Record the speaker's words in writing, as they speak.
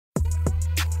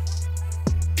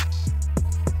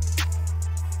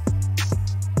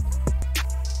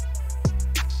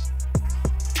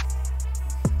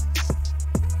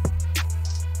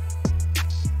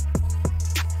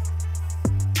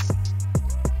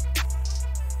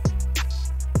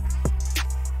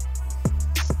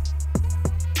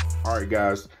Alright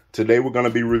guys, today we're going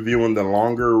to be reviewing the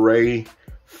Longer Ray5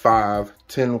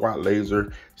 10-watt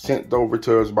laser sent over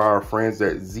to us by our friends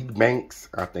at Z-Banks.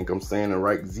 I think I'm saying it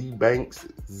right, Z-Banks,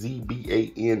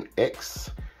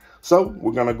 Z-B-A-N-X. So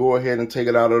we're going to go ahead and take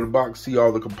it out of the box, see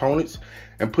all the components,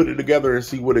 and put it together and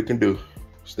see what it can do.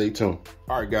 Stay tuned.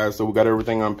 Alright guys, so we got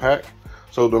everything unpacked.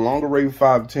 So the Longer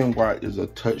Ray5 10-watt is a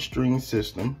touchscreen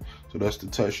system. So that's the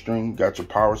touchscreen. Got your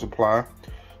power supply,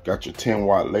 got your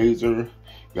 10-watt laser,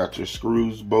 got your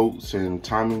screws, bolts, and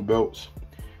timing belts.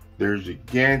 There's your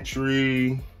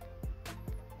gantry,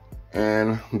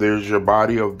 and there's your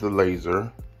body of the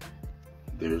laser.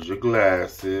 There's your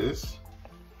glasses,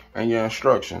 and your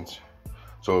instructions.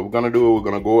 So what we're gonna do, we're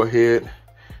gonna go ahead,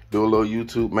 do a little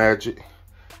YouTube magic,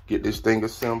 get this thing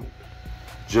assembled,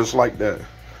 just like that.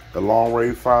 The Long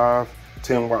Ray5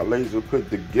 10-watt laser put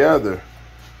together.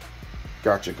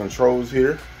 Got your controls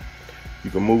here. You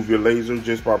can move your laser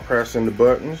just by pressing the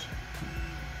buttons.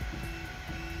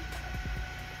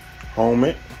 Home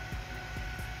it.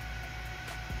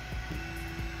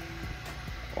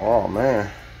 Oh man,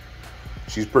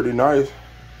 she's pretty nice.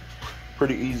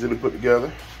 Pretty easy to put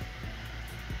together.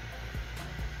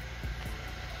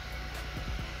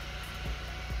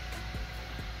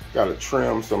 Gotta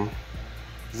trim some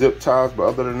zip ties, but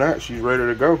other than that, she's ready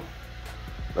to go.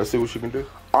 Let's see what she can do.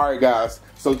 Alright guys,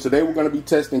 so today we're going to be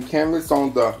testing canvas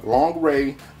on the Long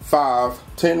Ray5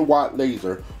 10-watt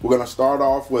laser. We're going to start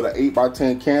off with an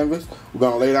 8x10 canvas. We're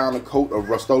going to lay down a coat of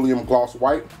Rust-Oleum gloss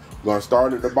white. We're going to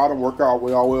start at the bottom, work our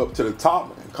way all the way up to the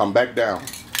top, and come back down.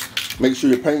 Make sure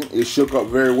your paint is shook up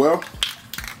very well.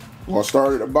 We're going to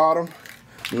start at the bottom.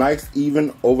 Nice,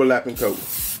 even, overlapping coat.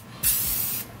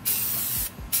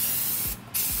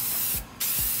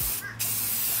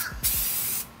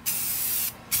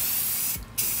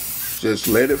 Just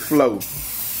let it flow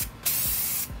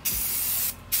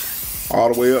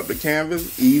all the way up the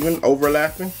canvas, even,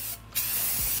 overlapping.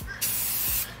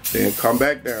 Then come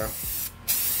back down.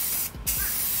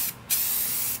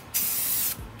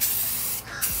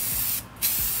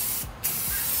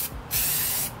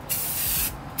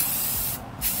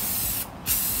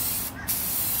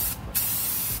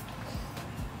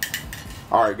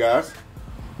 All right, guys,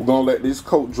 we're gonna let this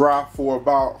coat dry for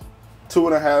about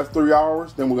 2.5 to 3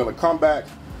 hours. Then we're gonna come back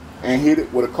and hit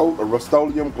it with a coat of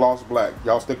Rust-Oleum gloss black.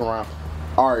 Y'all stick around.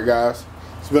 All right guys,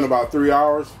 it's been about 3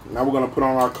 hours. Now we're gonna put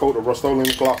on our coat of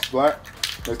Rust-Oleum gloss black.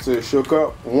 Let's see it shook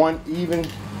up. One even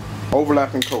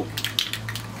overlapping coat.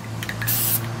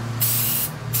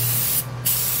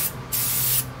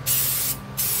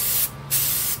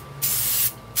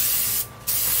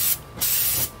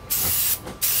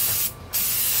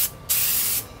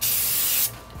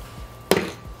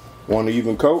 One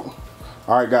even coat.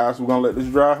 All right guys, we're gonna let this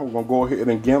dry. We're gonna go ahead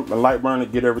and Gimp and light burn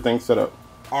and get everything set up.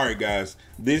 All right guys,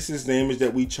 this is the image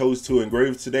that we chose to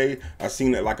engrave today. I've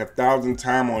seen it like 1,000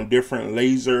 times on different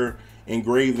laser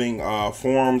engraving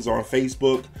forums on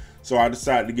Facebook, so I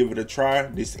decided to give it a try.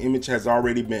 This image has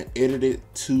already been edited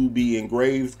to be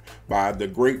engraved by the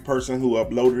great person who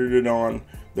uploaded it on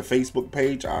the Facebook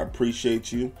page. I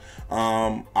appreciate you.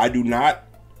 I do not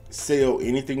sell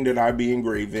anything that I be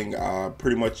engraving,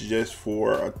 pretty much just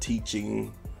for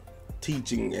teaching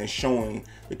and showing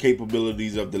the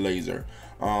capabilities of the laser.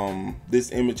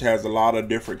 This image has a lot of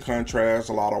different contrasts,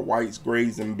 a lot of whites,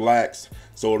 grays, and blacks,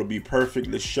 so it'll be perfect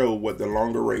to show what the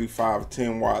Longer Ray5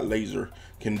 10-watt laser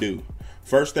can do.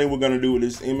 First thing we're going to do with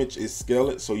this image is scale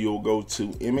it. So you'll go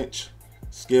to image,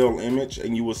 scale image,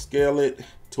 and you will scale it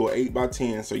to an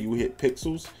 8x10. So you will hit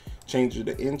pixels, change it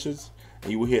to inches,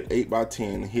 and you will hit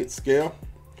 8x10 and hit scale.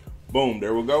 Boom,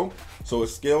 there we go. So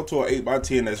it's scaled to an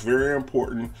 8x10. That's very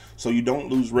important, so you don't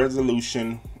lose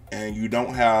resolution and you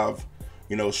don't have,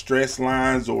 you know, stress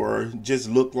lines or just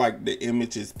look like the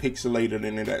image is pixelated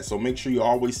into that. So make sure you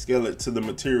always scale it to the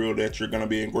material that you're going to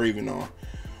be engraving on.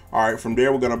 All right, from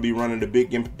there we're going to be running the big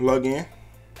Gimp plug-in.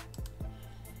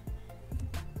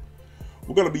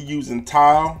 We're going to be using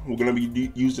tile. We're going to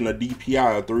be using a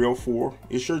DPI of 304.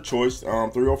 It's your choice.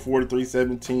 304 to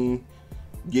 317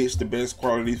 gets the best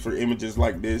quality for images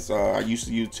like this. I used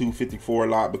to use 254 a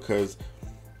lot because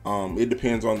it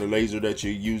depends on the laser that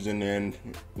you're using, and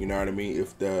you know what I mean.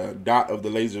 If the dot of the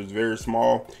laser is very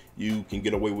small, you can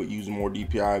get away with using more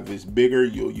DPI. If it's bigger,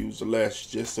 you'll use less,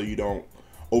 just so you don't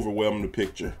overwhelm the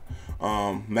picture.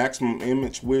 Maximum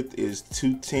image width is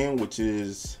 210, which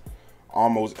is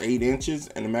almost 8 inches,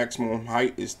 and the maximum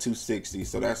height is 260,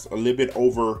 so that's a little bit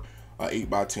over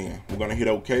 8x10. We're gonna hit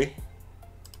OK.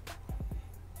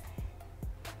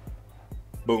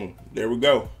 Boom, there we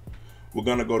go. We're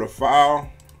gonna go to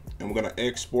File, and we're gonna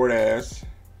export as,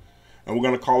 and we're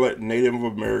gonna call it Native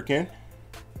American.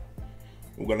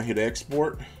 We're gonna hit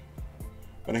export.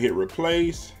 Gonna hit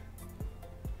replace.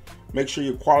 Make sure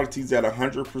your quality's at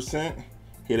 100%.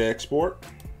 Hit export.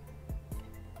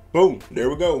 Boom, there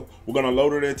we go. We're gonna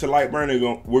load it into Lightburn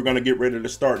and we're gonna get ready to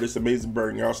start this amazing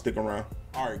burn. Y'all stick around.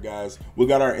 All right, guys, we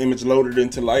got our image loaded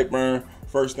into Lightburn.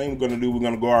 First thing we're gonna do, we're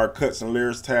gonna go to our cuts and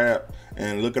layers tab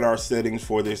and look at our settings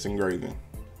for this engraving.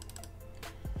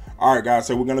 All right, guys,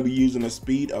 so we're gonna be using a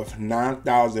speed of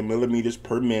 9,000 millimeters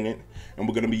per minute, and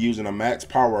we're gonna be using a max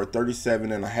power of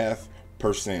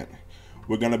 37.5%.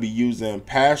 We're gonna be using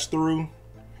pass-through,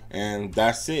 and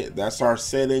that's it. That's our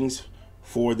settings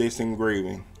for this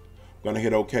engraving. Gonna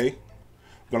hit OK.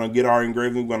 Gonna get our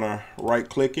engraving, gonna right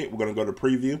click it. We're gonna go to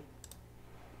preview.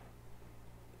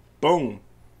 Boom.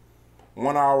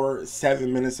 1 hour,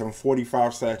 7 minutes, and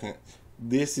 45 seconds.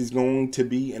 This is going to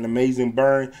be an amazing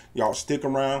burn. Y'all stick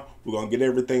around. We're gonna get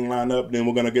everything lined up. Then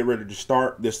we're gonna get ready to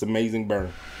start this amazing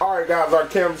burn. All right, guys, our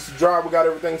canvas is dry. We got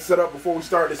everything set up. Before we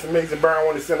start this amazing burn, I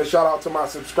want to send a shout out to my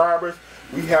subscribers.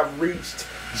 We have reached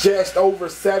just over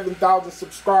 7,000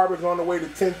 subscribers, on the way to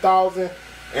 10,000,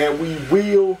 and we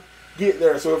will get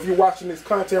there. So if you're watching this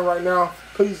content right now,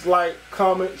 please like,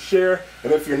 comment, share,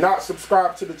 and if you're not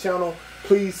subscribed to the channel,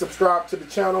 please subscribe to the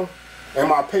channel. And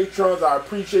my patrons, I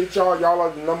appreciate y'all. Y'all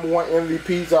are the #1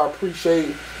 MVPs. I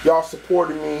appreciate y'all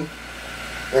supporting me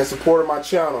and supporting my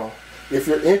channel. If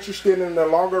you're interested in the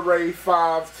Longer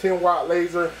Ray5 10-watt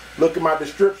laser, look in my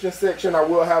description section. I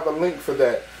will have a link for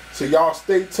that. So y'all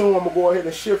stay tuned. I'm gonna go ahead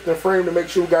and shift and frame to make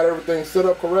sure we got everything set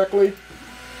up correctly.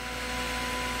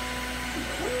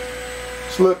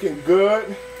 It's looking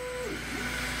good.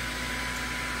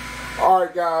 All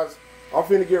right, guys, I'm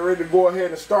finna get ready to go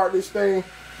ahead and start this thing.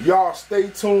 Y'all stay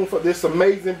tuned for this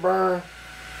amazing burn.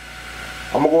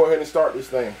 I'm gonna go ahead and start this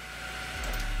thing.